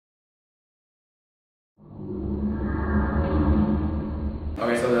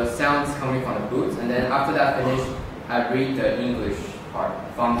Okay, so the sounds coming from the booth, and then after that finish, I read the English part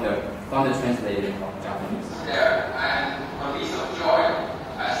from the translated Japanese. There and a piece of joy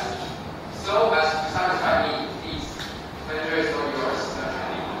as to satisfy me, please. Pleasure is all yours.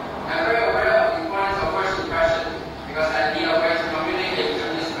 I'm very aware of the importance of first impression because I need a way to communicate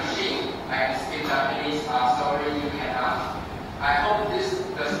through this machine. I can speak Japanese story you cannot. I hope this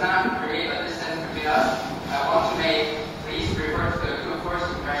does not create a distance between us. I want to make. Please refer to the good first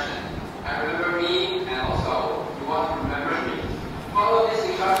impression. I remember me, and also you want to remember me. Follow this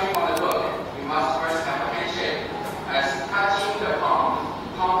instruction from the book. You must first have a handshake, as touching the palm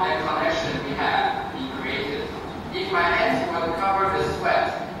and connection we have be created. If my hands will cover the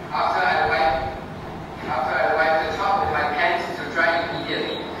sweat after I wipe the top with my pants to dry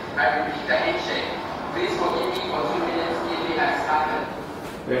immediately, I repeat the handshake. Please forgive me for 2 minutes if it has happened.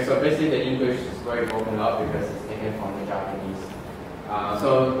 Okay, so basically the English is very broken up because it's taken from the Japanese.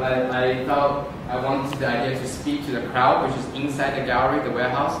 So I felt I wanted the idea to speak to the crowd, which is inside the gallery, the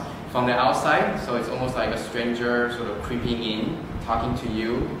warehouse, from the outside. So it's almost like a stranger sort of creeping in, talking to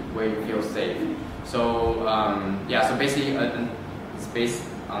you where you feel safe. So yeah, so basically it's based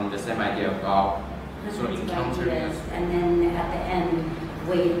on the same idea about sort of encountering us. And then at the end,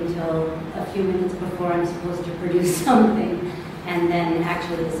 wait until a few minutes before I'm supposed to produce something, and then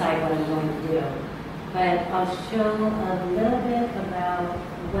actually decide what I'm going to do. But I'll show a little bit about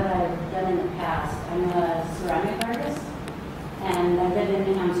what I've done in the past. I'm a ceramic artist, and I live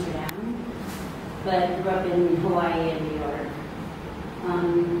in Amsterdam, but grew up in Hawaii and New York.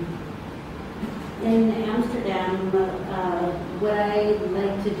 In Amsterdam, what I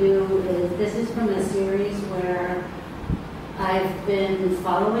like to do is, this is from a series where I've been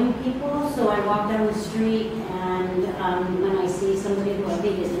following people, so I walk down the street and when I see somebody who I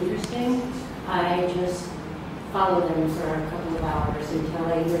think is interesting, I just follow them for a couple of hours until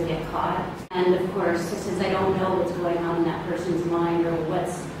I either get caught. And of course, since I don't know what's going on in that person's mind or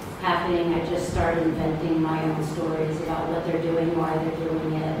what's happening, I just start inventing my own stories about what they're doing, why they're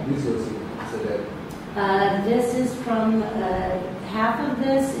doing it. This is from, half of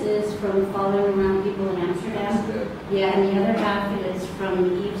this is from following around people in Amsterdam. Yeah, and the other half is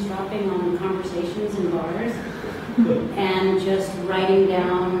from eavesdropping on conversations in bars. And just writing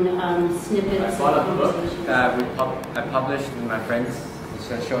down snippets I bought of a book conversations. that I published with my friends. It's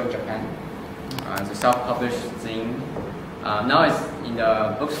a show in Japan. It's a self-published zine. Now it's in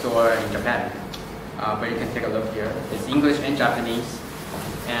the bookstore in Japan, but you can take a look here. It's English and Japanese.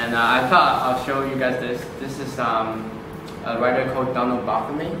 And I thought I'll show you guys this. This is a writer called Donald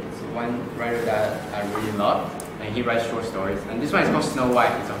Baffermy. It's one writer that I really love. And he writes short stories. And this one is called Snow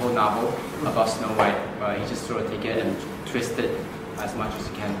White. It's a whole novel about Snow White. But he just sort of take it and twist it as much as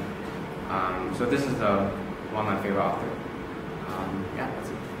he can. So this is one of my favorite authors. Yeah, that's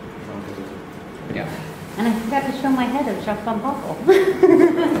it. Yeah. And I forgot to show my head of Jacques Van Poppel.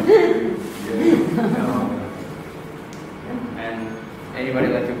 And anybody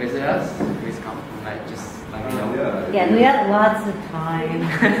like to visit us, please come. Like, just let me know. Yeah, we have lots of time.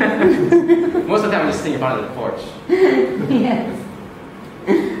 Most of the time I'm just sitting in front of the porch. Yes.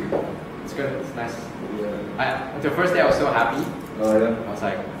 It's good, it's nice. The first day I was so happy. I was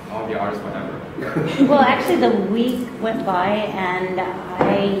like, I'll be an artist forever. Well, actually the week went by and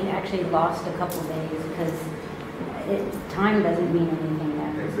I actually lost a couple days because time doesn't mean anything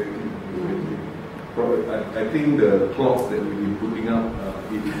then. Exactly. Probably, I think the clocks that we've been putting up,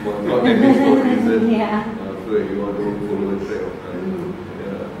 it was not damaged for a reason. Yeah. So you want to follow the track of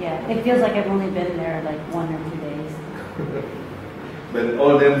time. Yeah, it feels like I've only been there like 1 or 2 days. But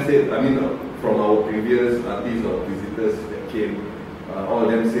all of them said, I mean, from our previous artists or visitors that came, all of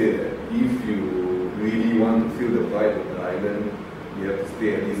them say that if you really want to feel the vibe of the island, you have to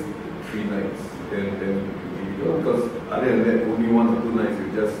stay at least 3 nights. Then you really go. Because other than that, only 1 or 2 nights, you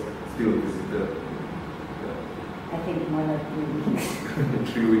just still a visitor. I think more like 3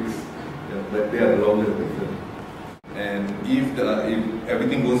 weeks. 3 weeks. Yeah, but they are the longest visitor. And if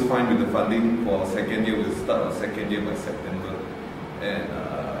everything goes fine with the funding for second year, we'll start our second year by September. And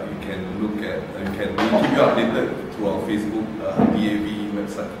you can look at, we'll keep you updated through our Facebook, TAV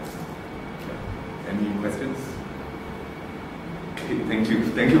website. Yeah. Any questions? Okay, thank you.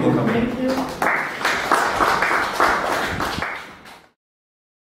 Thank you for coming. Thank you.